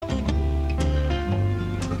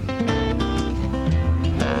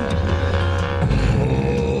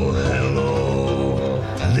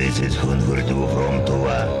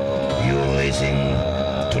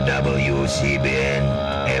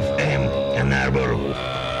Marlboro.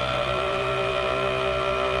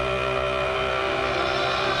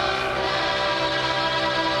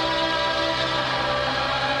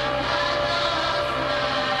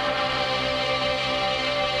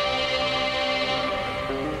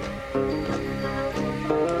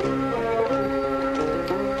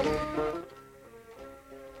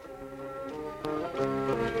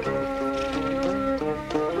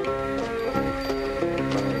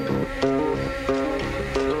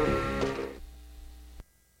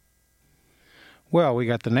 Well, we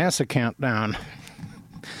got the NASA countdown.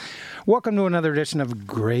 Welcome to another edition of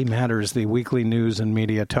Gray Matters, the weekly news and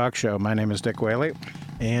media talk show. My name is Dick Whaley.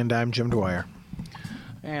 And I'm Jim Dwyer.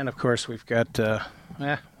 And, of course, we've got,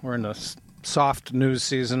 we're in the soft news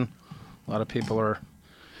season. A lot of people are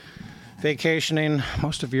vacationing.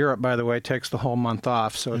 Most of Europe, by the way, takes the whole month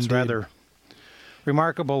off, so it's rather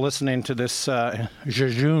remarkable listening to this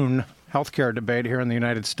jejune healthcare debate here in the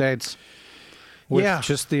United States. With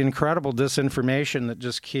just the incredible disinformation that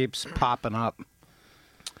just keeps popping up.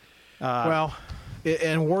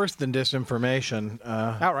 And worse than disinformation,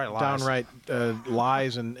 outright lies. Downright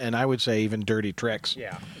lies, and I would say even dirty tricks.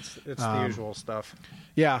 Yeah, it's the usual stuff.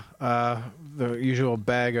 Yeah, the usual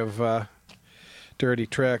bag of dirty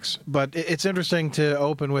tricks. But it's interesting to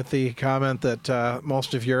open with the comment that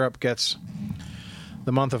most of Europe gets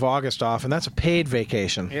the month of August off, and that's a paid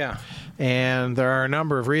vacation. Yeah. And there are a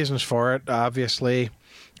number of reasons for it. Obviously,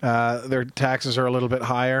 their taxes are a little bit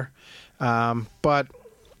higher. But,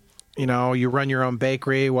 you know, you run your own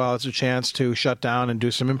bakery, well, it's a chance to shut down and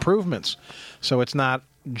do some improvements. So it's not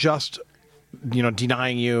just,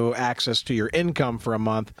 denying you access to your income for a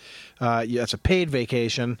month. It's a paid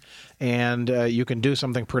vacation, and you can do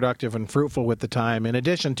something productive and fruitful with the time, in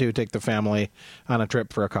addition to take the family on a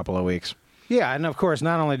trip for a couple of weeks. Yeah, and of course,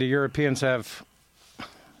 not only do Europeans have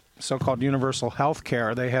so-called universal health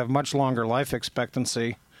care, they have much longer life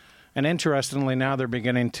expectancy. And interestingly, now they're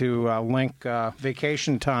beginning to link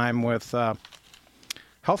vacation time with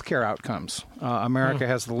health care outcomes. America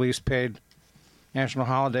has the least paid national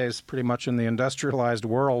holidays pretty much in the industrialized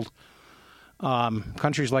world.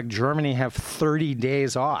 Countries like Germany have 30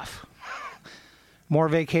 days off. More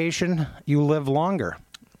vacation, you live longer.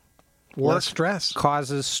 Less stress.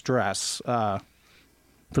 Causes stress, for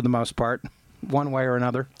the most part, one way or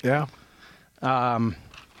another. Yeah. Some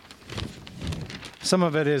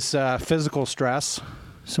of it is physical stress.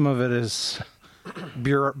 Some of it is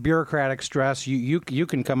bureaucratic stress. You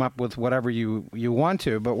can come up with whatever you want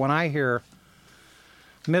to, but when I hear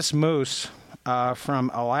Miss Moose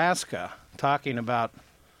from Alaska talking about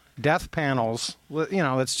death panels,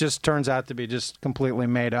 it just turns out to be just completely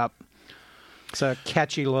made up. It's a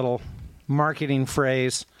catchy little marketing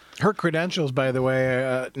phrase. Her credentials, by the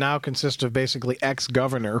way, now consist of basically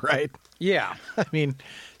ex-governor, right? Yeah. I mean,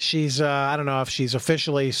 she's, I don't know if she's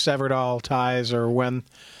officially severed all ties or when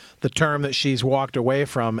the term that she's walked away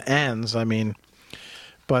from ends. I mean,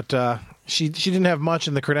 but she didn't have much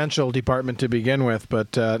in the credential department to begin with,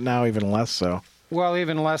 but now even less so. Well,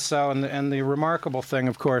 even less so. And the remarkable thing,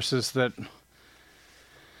 of course, is that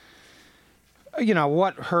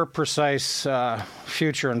what her precise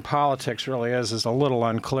future in politics really is a little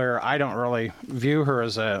unclear. I don't really view her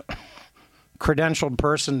as a credentialed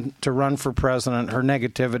person to run for president. Her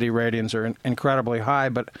negativity ratings are incredibly high,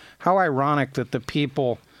 but how ironic that the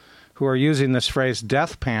people who are using this phrase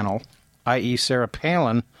death panel, i.e. Sarah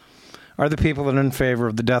Palin, are the people that are in favor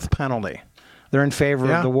of the death penalty. They're in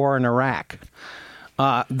favor of the war in Iraq.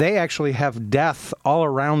 They actually have death all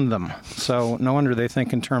around them, so no wonder they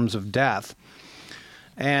think in terms of death.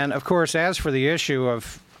 And, of course, as for the issue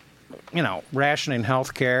of, rationing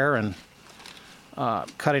health care and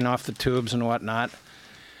cutting off the tubes and whatnot,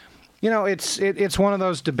 it's one of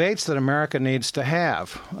those debates that America needs to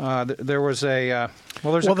have. There was a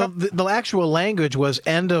the actual language was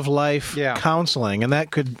end-of-life counseling, and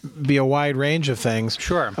that could be a wide range of things.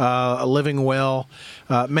 Sure. A living will.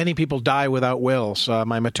 Many people die without wills.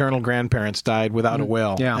 My maternal grandparents died without a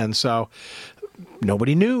will. Yeah. And so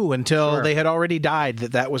nobody knew until they had already died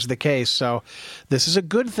that was the case. So this is a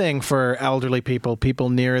good thing for elderly people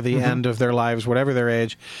near the end of their lives, whatever their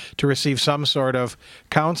age, to receive some sort of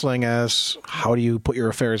counseling as how do you put your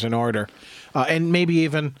affairs in order. And maybe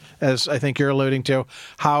even, as I think you're alluding to,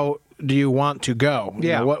 how do you want to go?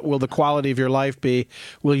 Yeah. What will the quality of your life be?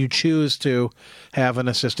 Will you choose to have an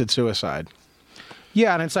assisted suicide?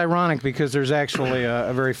 Yeah, and it's ironic because there's actually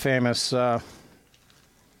a very famous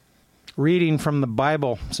reading from the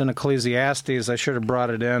Bible. It's in Ecclesiastes. I should have brought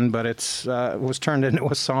it in, but it was turned into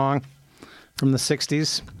a song from the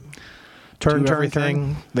 60s. To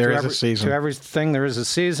everything, there is a season. To everything, there is a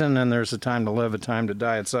season, and there's a time to live, a time to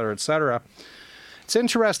die, et cetera, et cetera. It's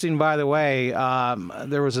interesting, by the way,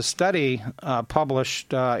 there was a study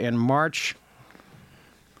published in March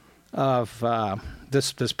of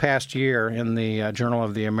this past year in the Journal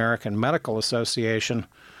of the American Medical Association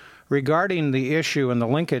regarding the issue and the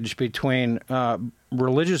linkage between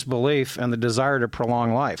religious belief and the desire to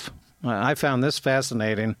prolong life. I found this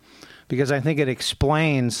fascinating because I think it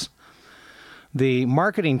explains the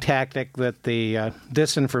marketing tactic that the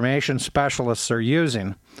disinformation specialists are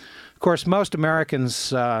using. Of course, most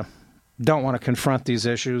Americans don't want to confront these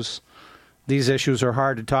issues. These issues are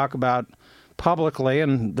hard to talk about publicly,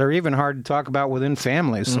 and they're even hard to talk about within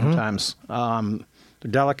families sometimes. They're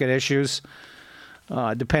delicate issues.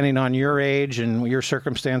 Depending on your age and your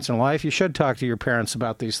circumstance in life, you should talk to your parents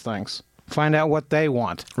about these things. Find out what they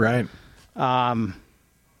want. Right.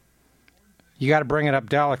 You got to bring it up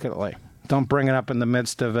delicately. Don't bring it up in the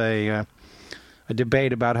midst of a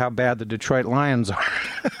debate about how bad the Detroit Lions are.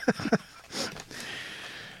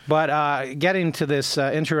 But getting to this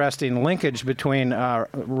interesting linkage between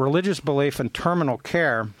religious belief and terminal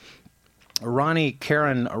care, Ronnie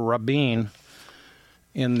Karen Rabin,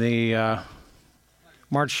 in the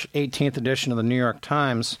March 18th edition of the New York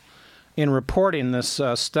Times, in reporting this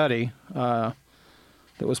study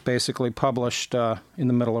that was basically published in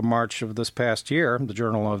the middle of March of this past year, the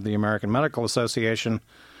Journal of the American Medical Association,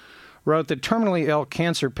 wrote that terminally ill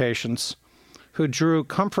cancer patients who drew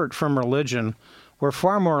comfort from religion were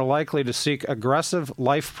far more likely to seek aggressive,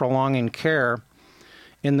 life-prolonging care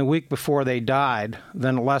in the week before they died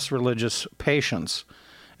than less religious patients,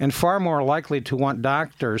 and far more likely to want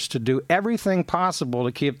doctors to do everything possible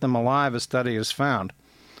to keep them alive, a study has found.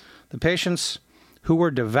 The patients who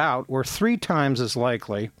were devout were 3 times as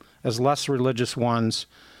likely as less religious ones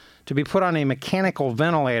to be put on a mechanical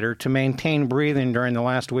ventilator to maintain breathing during the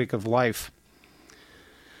last week of life.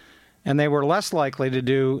 And they were less likely to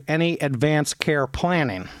do any advanced care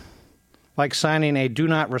planning, like signing a do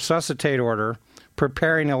not resuscitate order,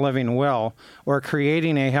 preparing a living will, or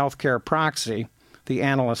creating a healthcare proxy, the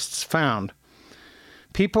analysts found.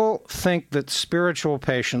 People think that spiritual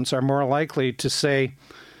patients are more likely to say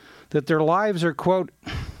that their lives are, quote,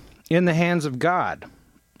 in the hands of God.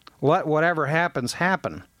 Let whatever happens,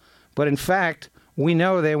 happen. But in fact, we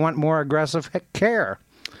know they want more aggressive care.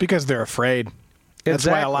 Because they're afraid. That's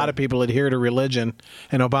why a lot of people adhere to religion,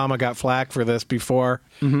 and Obama got flack for this before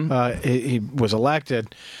he was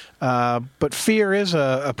elected. But fear is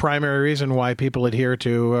a primary reason why people adhere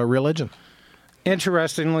to religion.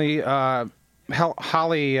 Interestingly,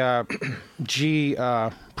 Holly G.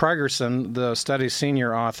 Pregerson, the study's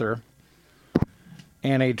senior author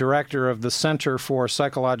and a director of the Center for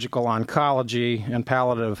Psychological Oncology and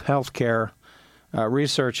Palliative Health Care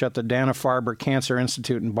research at the Dana-Farber Cancer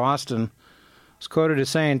Institute in Boston, was quoted as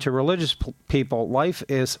saying, to religious people, life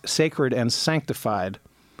is sacred and sanctified,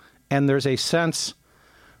 and there's a sense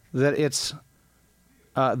that it's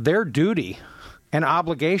their duty and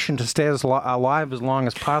obligation to stay alive as long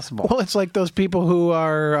as possible. Well, it's like those people who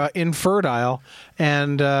are infertile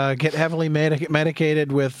and get heavily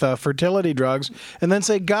medicated with fertility drugs and then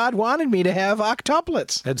say, God wanted me to have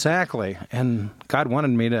octuplets. Exactly. And God wanted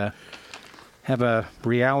me to have a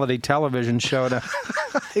reality television show to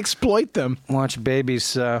exploit them. Watch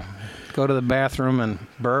babies go to the bathroom and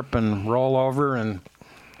burp and roll over and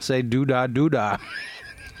say doo-dah, doo-dah.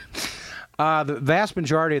 The vast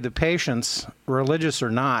majority of the patients, religious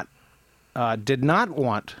or not, did not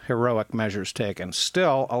want heroic measures taken.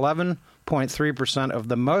 Still, 11.3% of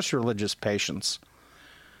the most religious patients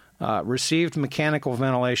received mechanical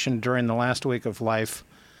ventilation during the last week of life,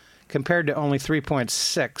 compared to only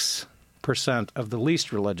 3.6% of the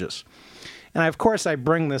least religious. And, of course, I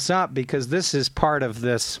bring this up because this is part of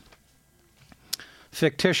this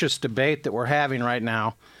fictitious debate that we're having right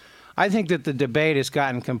now. I think that the debate has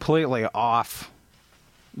gotten completely off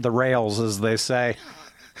the rails, as they say.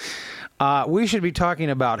 We should be talking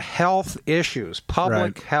about health issues,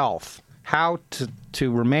 public health, how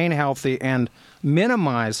to remain healthy and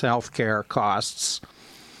minimize health care costs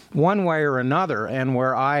one way or another, and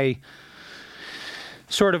where I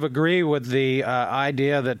sort of agree with the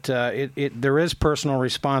idea that there is personal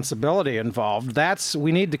responsibility involved.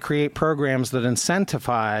 We need to create programs that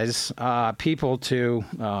incentivize people to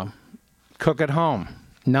cook at home,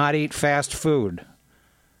 not eat fast food,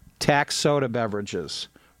 tax soda beverages,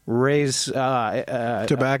 raise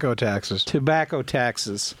tobacco taxes.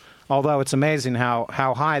 Although it's amazing how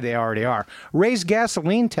high they already are. Raise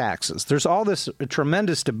gasoline taxes. There's all this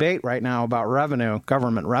tremendous debate right now about revenue,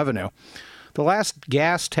 government revenue. The last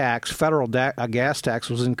gas tax, federal gas tax,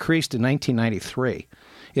 was increased in 1993.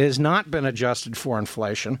 It has not been adjusted for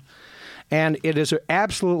inflation. And it is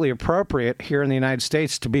absolutely appropriate here in the United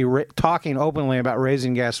States to be talking openly about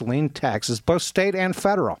raising gasoline taxes, both state and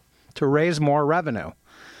federal, to raise more revenue.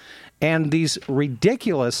 And these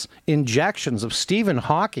ridiculous injections of Stephen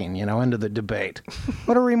Hawking, into the debate.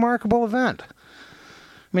 What a remarkable event. I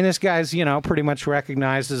mean, this guy's, pretty much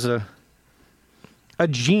recognized as a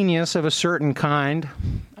genius of a certain kind,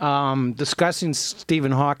 discussing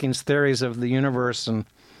Stephen Hawking's theories of the universe and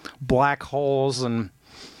black holes and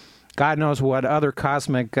God knows what other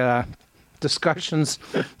cosmic discussions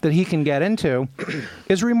that he can get into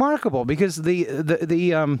is remarkable, because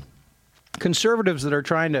the conservatives that are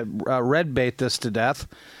trying to red bait this to death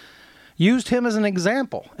used him as an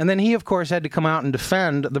example. And then he, of course, had to come out and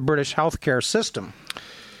defend the British healthcare system.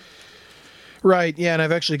 Right, yeah, and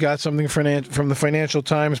I've actually got something from the Financial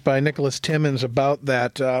Times by Nicholas Timmins about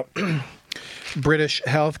that British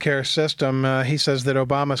healthcare system. He says that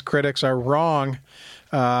Obama's critics are wrong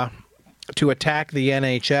to attack the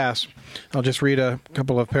NHS. I'll just read a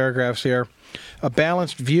couple of paragraphs here. A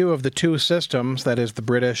balanced view of the two systems, that is the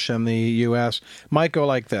British and the U.S., might go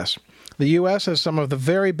like this. The U.S. has some of the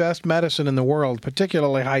very best medicine in the world,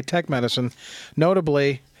 particularly high-tech medicine,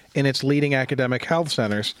 notably in its leading academic health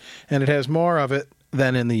centers, and it has more of it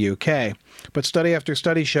than in the UK. But study after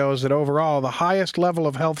study shows that overall, the highest level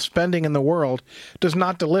of health spending in the world does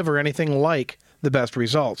not deliver anything like the best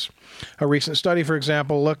results. A recent study, for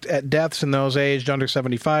example, looked at deaths in those aged under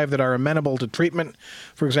 75 that are amenable to treatment,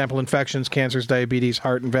 for example, infections, cancers, diabetes,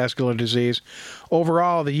 heart and vascular disease.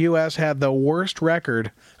 Overall, the U.S. had the worst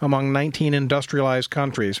record among 19 industrialized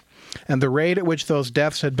countries, and the rate at which those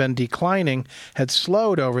deaths had been declining had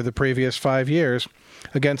slowed over the previous 5 years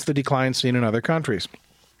against the decline seen in other countries.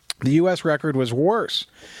 The U.S. record was worse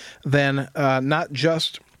than not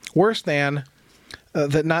just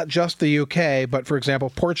the UK, but, for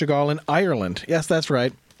example, Portugal and Ireland. Yes, that's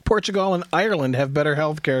right. Portugal and Ireland have better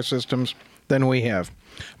healthcare systems than we have.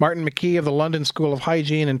 Martin McKee of the London School of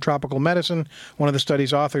Hygiene and Tropical Medicine, one of the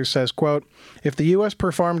study's authors, says, quote, if the U.S.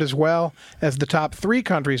 performed as well as the top 3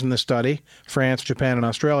 countries in the study, France, Japan, and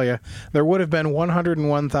Australia, there would have been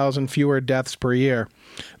 101,000 fewer deaths per year.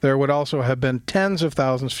 There would also have been tens of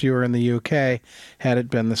thousands fewer in the UK had it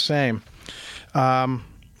been the same.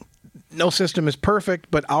 No system is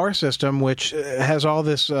perfect, but our system, which has all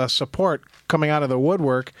this support coming out of the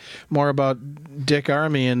woodwork, more about Dick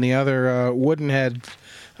Armey and the other woodenhead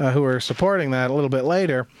who are supporting that a little bit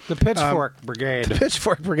later. The Pitchfork Brigade. The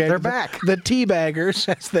Pitchfork Brigade. They're back. The teabaggers,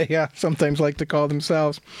 as they sometimes like to call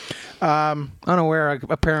themselves. Unaware,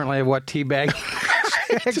 apparently, of what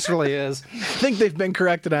teabagging actually is. I think they've been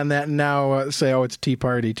corrected on that and now say, it's Tea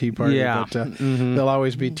Party. Yeah. But they'll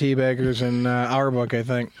always be teabaggers in our book, I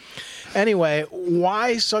think. Anyway,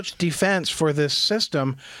 why such defense for this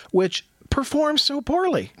system, which performs so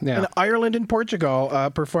poorly? Yeah. And Ireland and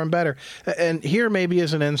Portugal perform better. And here maybe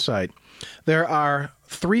is an insight. There are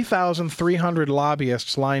 3,300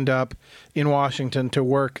 lobbyists lined up in Washington to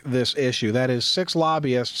work this issue. That is 6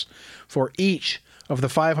 lobbyists for each of the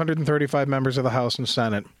 535 members of the House and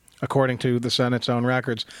Senate, according to the Senate's own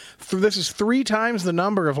records. This is 3 times the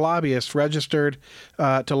number of lobbyists registered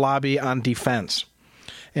to lobby on defense.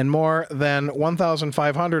 And more than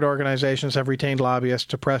 1,500 organizations have retained lobbyists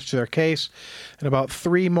to press their case, and about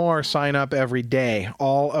 3 more sign up every day.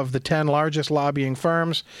 All of the 10 largest lobbying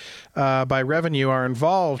firms by revenue are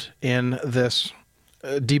involved in this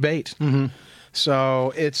debate. Mm-hmm.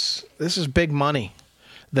 So this is big money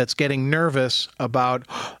that's getting nervous about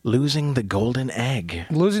losing the golden egg.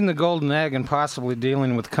 Losing the golden egg and possibly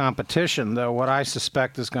dealing with competition, though what I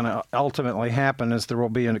suspect is going to ultimately happen is there will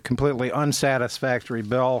be a completely unsatisfactory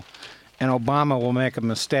bill, and Obama will make a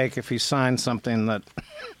mistake if he signs something that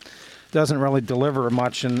doesn't really deliver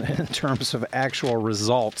much in terms of actual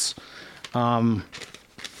results. I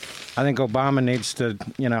think Obama needs to,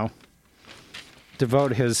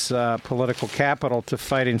 devote his political capital to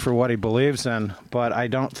fighting for what he believes in, but I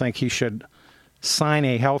don't think he should sign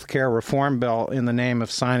a health care reform bill in the name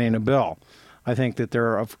of signing a bill. I think that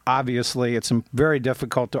it's very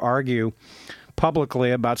difficult to argue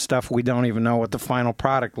publicly about stuff we don't even know what the final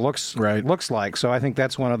product looks like. So I think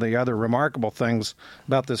that's one of the other remarkable things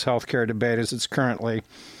about this health care debate is it's currently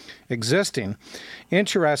existing.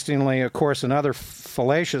 Interestingly, of course, another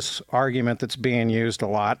fallacious argument that's being used a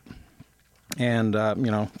lot, and,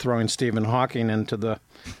 throwing Stephen Hawking into the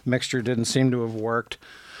mixture didn't seem to have worked.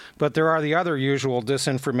 But there are the other usual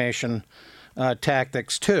disinformation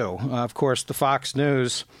tactics, too. Of course, the Fox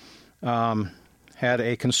News had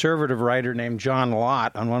a conservative writer named John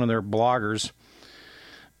Lott on one of their bloggers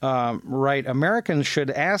write, Americans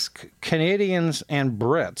should ask Canadians and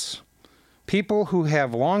Brits, people who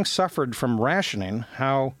have long suffered from rationing,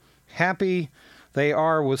 how happy they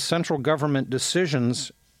are with central government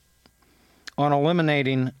decisions on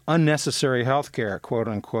eliminating unnecessary health care, quote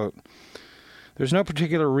unquote. There's no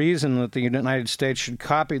particular reason that the United States should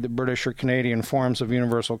copy the British or Canadian forms of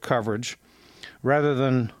universal coverage rather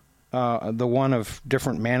than the one of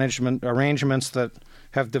different management arrangements that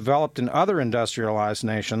have developed in other industrialized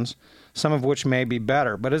nations, some of which may be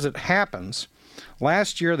better. But as it happens,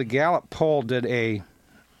 last year the Gallup poll did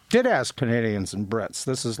ask Canadians and Brits,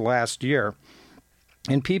 this is last year,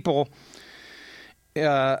 and people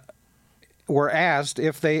were asked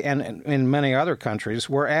if they, and in many other countries,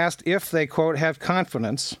 were asked if they, quote, have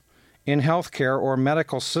confidence in healthcare or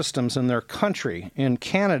medical systems in their country. In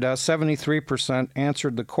Canada, 73%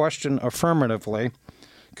 answered the question affirmatively.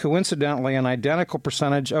 Coincidentally, an identical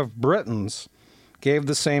percentage of Britons gave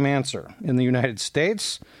the same answer. In the United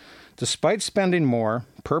States, despite spending more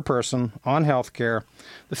per person on healthcare,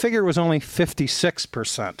 the figure was only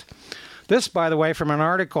 56%. This, by the way, from an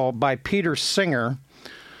article by Peter Singer,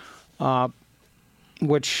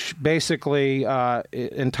 which basically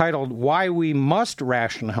entitled Why We Must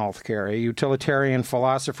Ration Healthcare, a utilitarian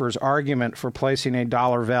philosopher's argument for placing a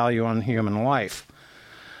dollar value on human life.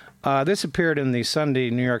 This appeared in the Sunday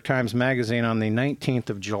New York Times Magazine on the 19th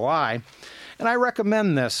of July, and I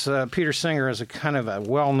recommend this. Peter Singer is a kind of a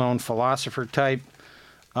well-known philosopher type,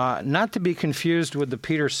 not to be confused with the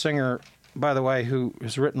Peter Singer, by the way, who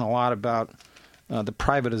has written a lot about the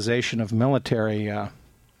privatization of military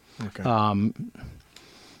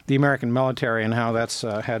the American military and how that's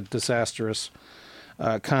had disastrous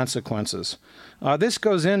consequences. This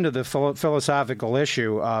goes into the philosophical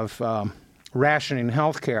issue of rationing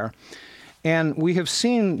health care. And we have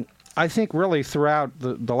seen, I think, really throughout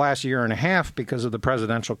the last year and a half, because of the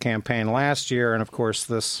presidential campaign last year and, of course,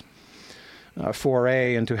 this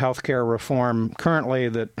foray into health care reform currently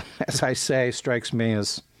that, as I say, strikes me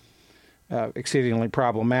as exceedingly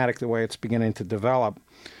problematic the way it's beginning to develop.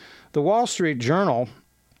 The Wall Street Journal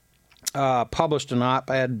published an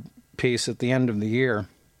op-ed piece at the end of the year,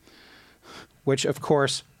 which, of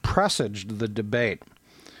course, presaged the debate,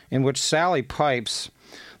 in which Sally Pipes,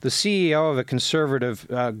 the CEO of a conservative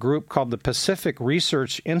group called the Pacific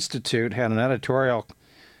Research Institute, had an editorial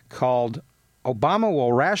called Obama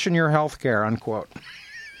Will Ration Your Health Care, unquote.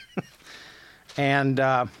 And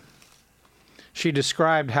she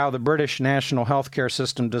described how the British national health care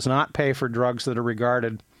system does not pay for drugs that are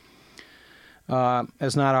regarded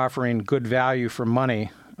as not offering good value for money.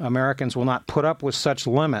 Americans will not put up with such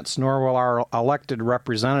limits, nor will our elected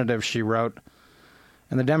representatives, she wrote.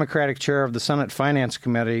 And the Democratic chair of the Senate Finance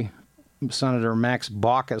Committee, Senator Max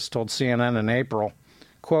Baucus, told CNN in April,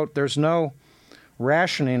 quote, there's no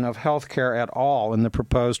rationing of health care at all in the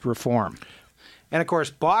proposed reform. And, of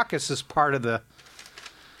course, Baucus is part of the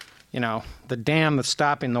dam that's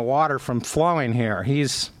stopping the water from flowing here.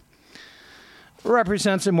 He's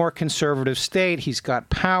represents a more conservative state. He's got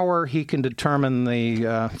power. He can determine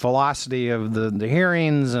the velocity of the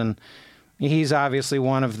hearings, and he's obviously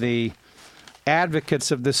one of the advocates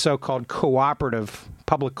of this so-called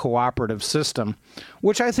public cooperative system,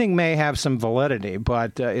 which I think may have some validity,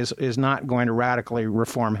 but is not going to radically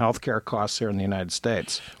reform healthcare costs here in the United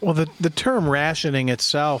States. Well, the term rationing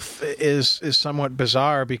itself is somewhat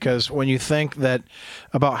bizarre, because when you think that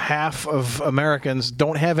about half of Americans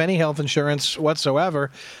don't have any health insurance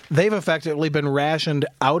whatsoever, they've effectively been rationed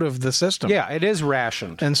out of the system. Yeah, it is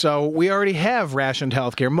rationed. And so we already have rationed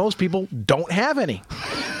healthcare. Most people don't have any.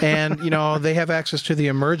 And, they have access to the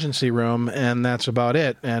emergency room, and that's about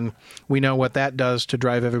it. And we know what that does to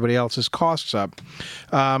drive everybody else's costs up.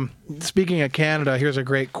 Speaking of Canada, here's a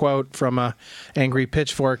great quote from a Angry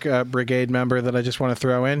Pitchfork Brigade member that I just want to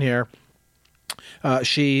throw in here.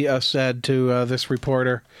 She said to this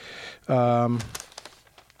reporter,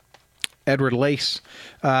 Edward Lace,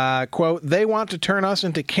 quote, they want to turn us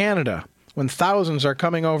into Canada when thousands are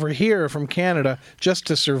coming over here from Canada just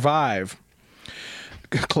to survive.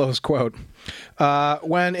 Close quote.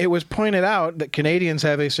 When it was pointed out that Canadians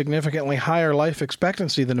have a significantly higher life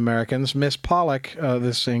expectancy than Americans, Miss Pollock,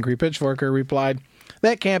 this Angry Pitchforker, replied,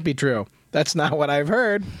 that can't be true. That's not what I've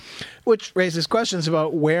heard, which raises questions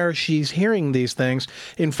about where she's hearing these things.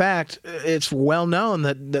 In fact, it's well known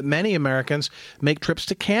that many Americans make trips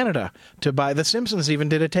to Canada to buy. The Simpsons even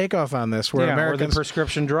did a takeoff on this, where Americans or the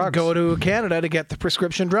prescription drugs go to Canada to get the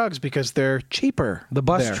prescription drugs because they're cheaper. The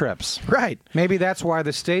bus there. trips. Right. Maybe that's why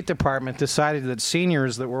the State Department decided that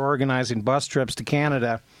seniors that were organizing bus trips to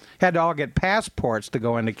Canada had to all get passports to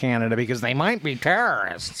go into Canada because they might be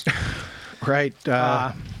terrorists. Right.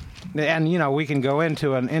 And, we can go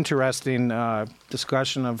into an interesting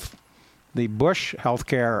discussion of the Bush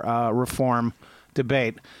healthcare reform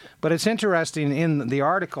debate. But it's interesting in the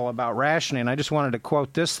article about rationing. I just wanted to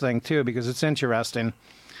quote this thing, too, because it's interesting.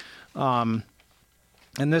 And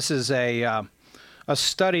this is a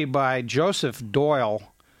study by Joseph Doyle,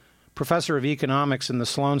 professor of economics in the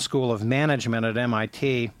Sloan School of Management at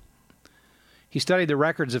MIT. He studied the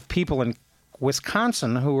records of people in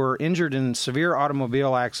Wisconsin who were injured in severe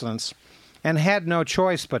automobile accidents and had no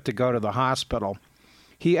choice but to go to the hospital.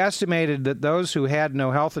 He estimated that those who had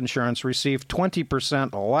no health insurance received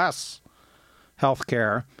 20% less health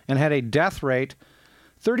care and had a death rate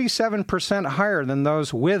 37% higher than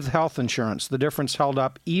those with health insurance. The difference held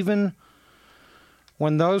up even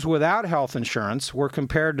when those without health insurance were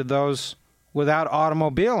compared to those without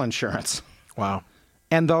automobile insurance. Wow.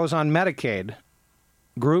 And those on Medicaid,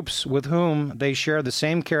 groups with whom they share the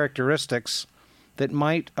same characteristics that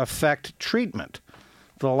might affect treatment.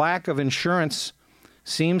 The lack of insurance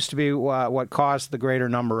seems to be what caused the greater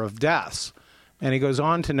number of deaths. And he goes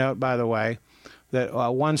on to note, by the way, that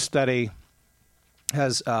one study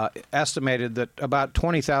has estimated that about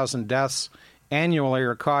 20,000 deaths annually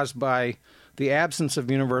are caused by the absence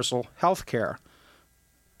of universal health care.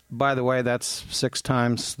 By the way, that's 6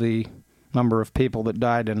 times the number of people that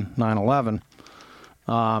died in 9/11.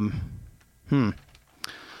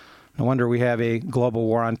 No wonder we have a global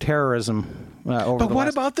war on terrorism over But what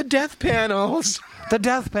about the death panels? The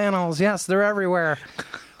death panels, yes, they're everywhere.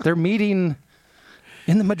 They're meeting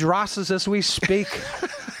in the madrasas as we speak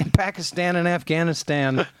in Pakistan and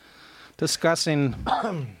Afghanistan, discussing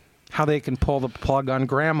how they can pull the plug on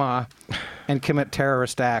grandma and commit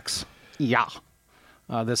terrorist acts. Yeah.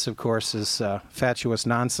 This, of course, is fatuous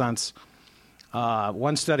nonsense.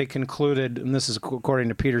 One study concluded, and this is according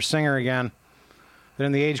to Peter Singer again, that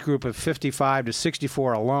in the age group of 55 to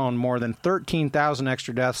 64 alone, more than 13,000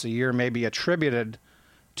 extra deaths a year may be attributed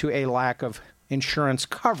to a lack of insurance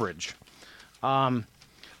coverage. I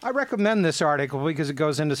recommend this article because it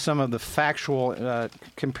goes into some of the factual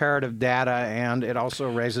comparative data, and it also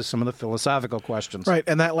raises some of the philosophical questions. Right,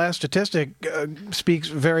 and that last statistic speaks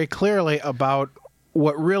very clearly about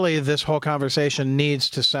what really this whole conversation needs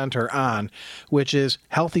to center on, which is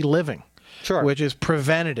healthy living. Sure. Which is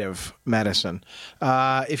preventative medicine.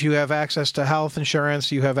 If you have access to health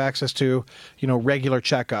insurance, you have access to, regular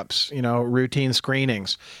checkups, routine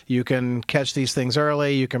screenings. You can catch these things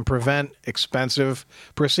early. You can prevent expensive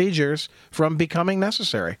procedures from becoming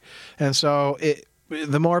necessary. And so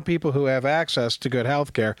the more people who have access to good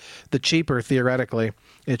health care, the cheaper, theoretically,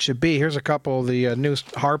 it should be. Here's a couple. The new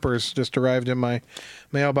Harper's just arrived in my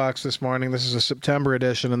mailbox this morning. This is a September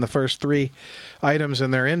edition, and the first 3 items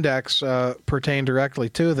in their index pertain directly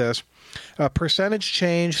to this. Percentage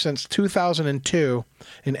change since 2002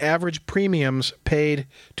 in average premiums paid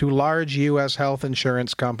to large U.S. health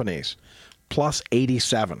insurance companies, plus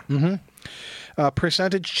 87. Mm-hmm.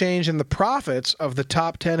 Percentage change in the profits of the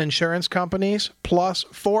top 10 insurance companies, plus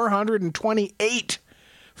 428.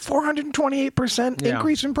 428%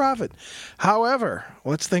 increase in profit. However,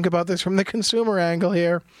 let's think about this from the consumer angle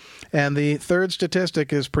here. And the third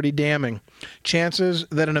statistic is pretty damning. Chances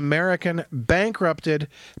that an American bankrupted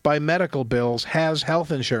by medical bills has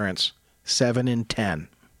health insurance, 7 in 10.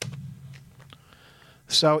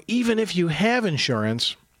 So even if you have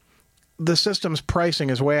insurance, the system's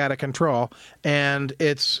pricing is way out of control, and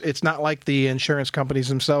it's not like the insurance companies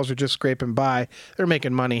themselves are just scraping by. They're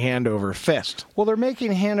making money hand over fist. Well, they're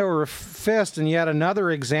making hand over fist, and yet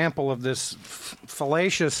another example of this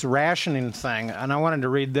fallacious rationing thing, and I wanted to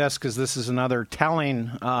read this because this is another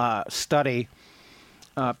telling study.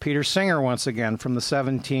 Peter Singer, once again, from the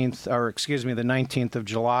 19th of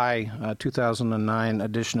July, 2009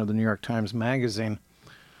 edition of the New York Times Magazine.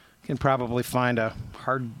 You can probably find a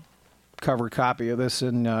hardcover copy of this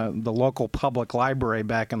in the local public library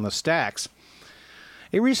back in the stacks.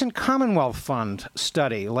 A recent Commonwealth Fund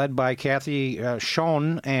study led by Kathy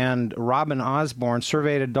Schoen and Robin Osborne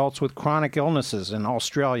surveyed adults with chronic illnesses in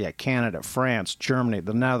Australia, Canada, France, Germany,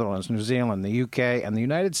 the Netherlands, New Zealand, the UK, and the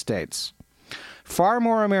United States. Far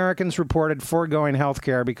more Americans reported foregoing health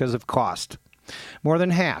care because of cost. More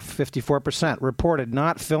than half, 54%, reported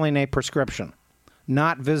not filling a prescription,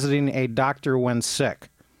 not visiting a doctor when sick,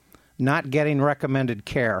 not getting recommended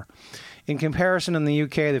care. In comparison, in the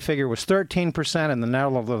UK, the figure was 13%, in the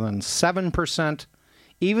Netherlands, 7%.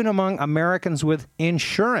 Even among Americans with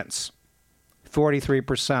insurance,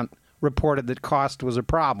 43% reported that cost was a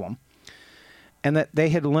problem. and that they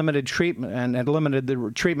had limited treatment and had limited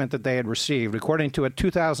the treatment that they had received. According to a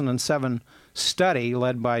 2007 study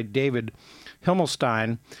led by David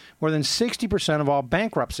Himmelstein, more than 60% of all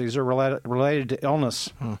bankruptcies are related to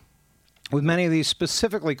illness, with many of these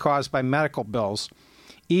specifically caused by medical bills,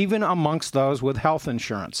 even amongst those with health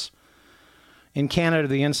insurance. In Canada,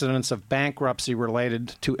 the incidence of bankruptcy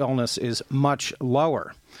related to illness is much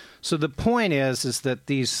lower. So the point is that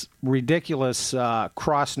these ridiculous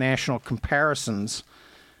cross-national comparisons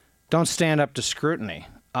don't stand up to scrutiny.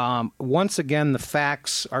 Once again, the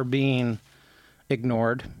facts are being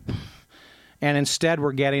ignored, and instead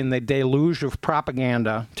we're getting the deluge of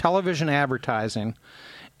propaganda, television advertising,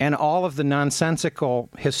 and all of the nonsensical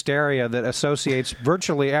hysteria that associates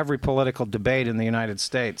virtually every political debate in the United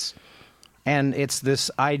States. And it's this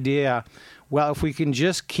idea, well, if we can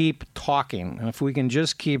just keep talking, and if we can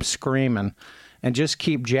just keep screaming, and just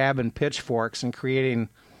keep jabbing pitchforks and creating,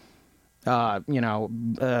 media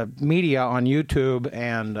on YouTube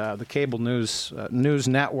and the cable news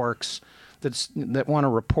networks that want to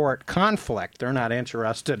report conflict. They're not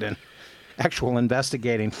interested in actual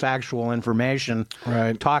investigating factual information,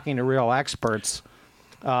 right? Talking to real experts.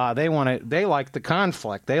 They like the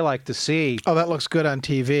conflict. They like to see. Oh, that looks good on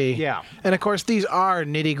TV. Yeah. And of course, these are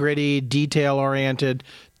nitty-gritty, detail-oriented,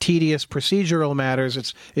 tedious procedural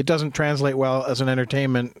matters. It doesn't translate well as an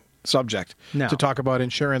entertainment subject to talk about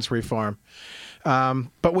insurance reform.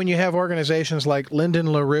 But when you have organizations like Lyndon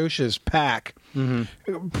LaRouche's PAC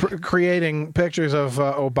creating pictures of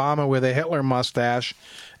Obama with a Hitler mustache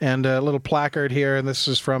and a little placard here, and this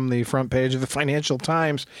is from the front page of the Financial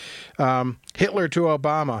Times, Hitler to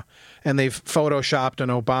Obama, and they've photoshopped an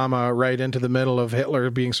Obama right into the middle of Hitler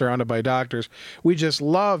being surrounded by doctors. We just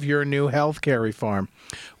love your new health care reform.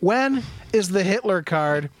 When is the Hitler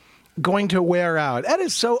card going to wear out? That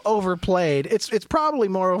is so overplayed. It's probably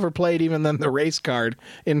more overplayed even than the race card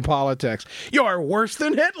in politics. You're worse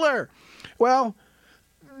than Hitler. Well,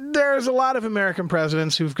 there's a lot of American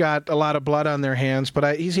presidents who've got a lot of blood on their hands,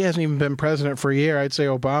 but he hasn't even been president for a year. I'd say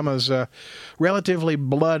Obama's relatively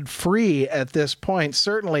blood-free at this point.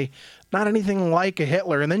 Certainly not anything like a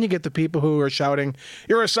Hitler. And then you get the people who are shouting,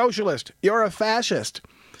 "You're a socialist. You're a fascist."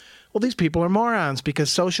 Well, these people are morons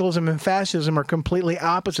because socialism and fascism are completely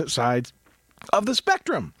opposite sides of the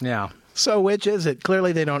spectrum. Yeah. So which is it?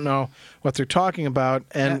 Clearly they don't know what they're talking about.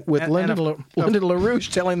 And with Lyndon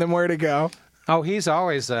LaRouche telling them where to go. Oh, he's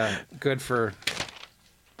always good for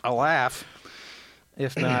a laugh,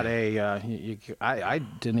 if not I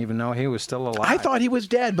didn't even know he was still alive. I thought he was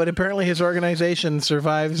dead, but apparently his organization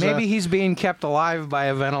survives. Maybe he's being kept alive by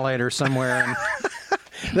a ventilator somewhere.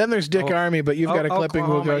 Then there's Dick Armey, but you've got a clipping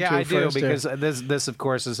we'll go to first. Yeah, I do, because here. This, of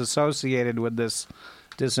course, is associated with this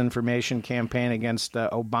disinformation campaign against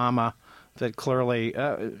Obama that clearly,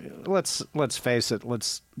 let's face it,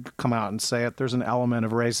 let's come out and say it, there's an element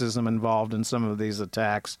of racism involved in some of these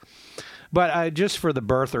attacks. But just for the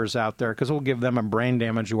birthers out there, because we'll give them a brain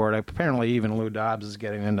damage award, apparently even Lou Dobbs is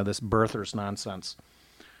getting into this birthers nonsense.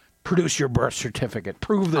 Produce your birth certificate.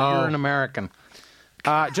 Prove that you're an American.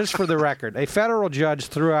 Just for the record, a federal judge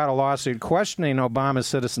threw out a lawsuit questioning Obama's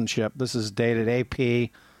citizenship. This is dated AP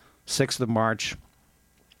 6th of March,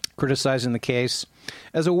 criticizing the case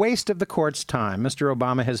as a waste of the court's time. Mr.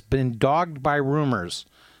 Obama has been dogged by rumors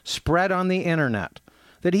spread on the internet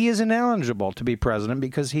that he is ineligible to be president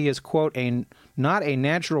because he is, quote, not a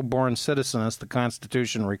natural-born citizen as the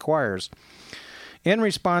Constitution requires. In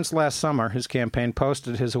response last summer, his campaign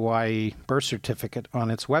posted his Hawaii birth certificate on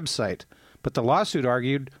its website. But the lawsuit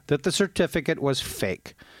argued that the certificate was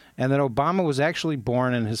fake and that Obama was actually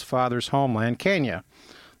born in his father's homeland, Kenya.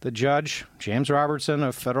 The judge, James Robertson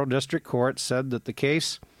of Federal District Court, said that the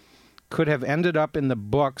case could have ended up in the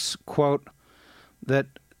books, quote, that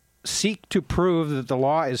seek to prove that the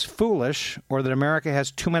law is foolish or that America has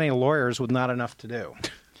too many lawyers with not enough to do.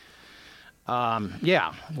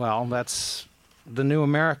 Yeah, well, that's the new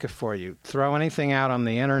America for you. Throw anything out on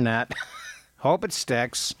the internet, hope it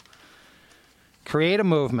sticks. Create a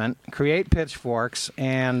movement, create pitchforks,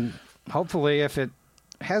 and hopefully if it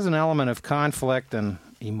has an element of conflict and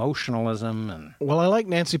emotionalism and... Well, I like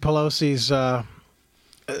Nancy Pelosi's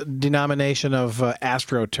denomination of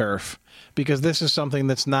AstroTurf, because this is something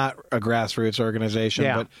that's not a grassroots organization,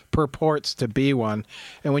 but purports to be one.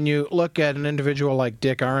 And when you look at an individual like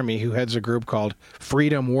Dick Armey, who heads a group called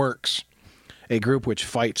Freedom Works, a group which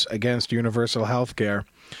fights against universal health care,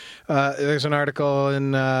 there's an article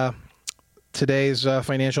in... today's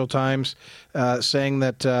Financial Times saying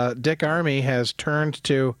that Dick Armey has turned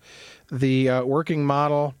to the working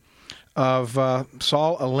model of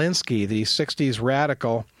Saul Alinsky, the 60s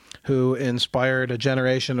radical who inspired a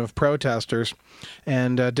generation of protesters.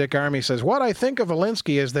 And Dick Armey says, "What I think of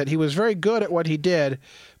Alinsky is that he was very good at what he did,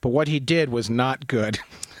 but what he did was not good."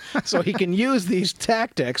 So he can use these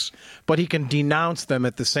tactics, but he can denounce them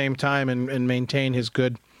at the same time and maintain his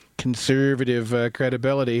good conservative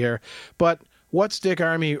credibility here. But what's Dick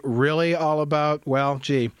Armey really all about? Well,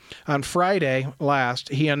 gee, on Friday last,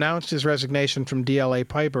 he announced his resignation from DLA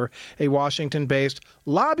Piper, a Washington-based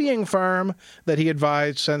lobbying firm that he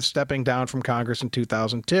advised since stepping down from Congress in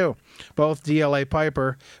 2002. Both DLA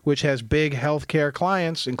Piper, which has big healthcare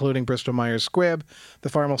clients, including Bristol Myers Squibb, the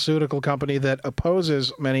pharmaceutical company that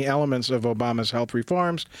opposes many elements of Obama's health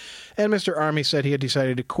reforms, and Mr. Armey said he had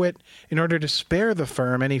decided to quit in order to spare the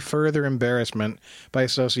firm any further embarrassment by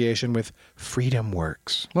association with Freedom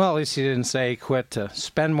Works. Well, at least he didn't say he quit to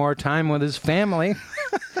spend more time with his family.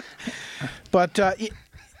 But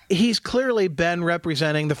he's clearly been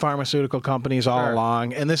representing the pharmaceutical companies all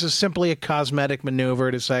along, and this is simply a cosmetic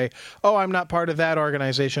maneuver to say, oh, I'm not part of that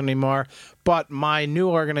organization anymore, but my new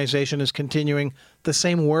organization is continuing the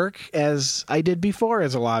same work as I did before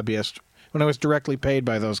as a lobbyist when I was directly paid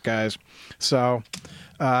by those guys. So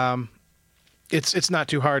it's not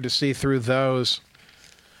too hard to see through those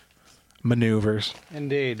maneuvers.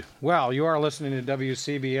 Indeed. Well, you are listening to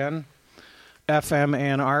WCBN FM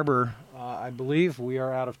Ann Arbor. I believe we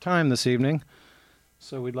are out of time this evening,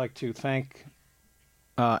 so we'd like to thank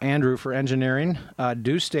Andrew for engineering.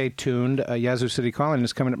 Do stay tuned. Yazoo City Calling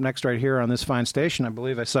is coming up next right here on this fine station. I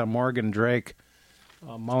believe I saw Morgan Drake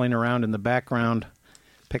mulling around in the background,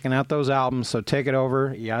 picking out those albums, so take it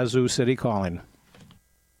over, Yazoo City Calling.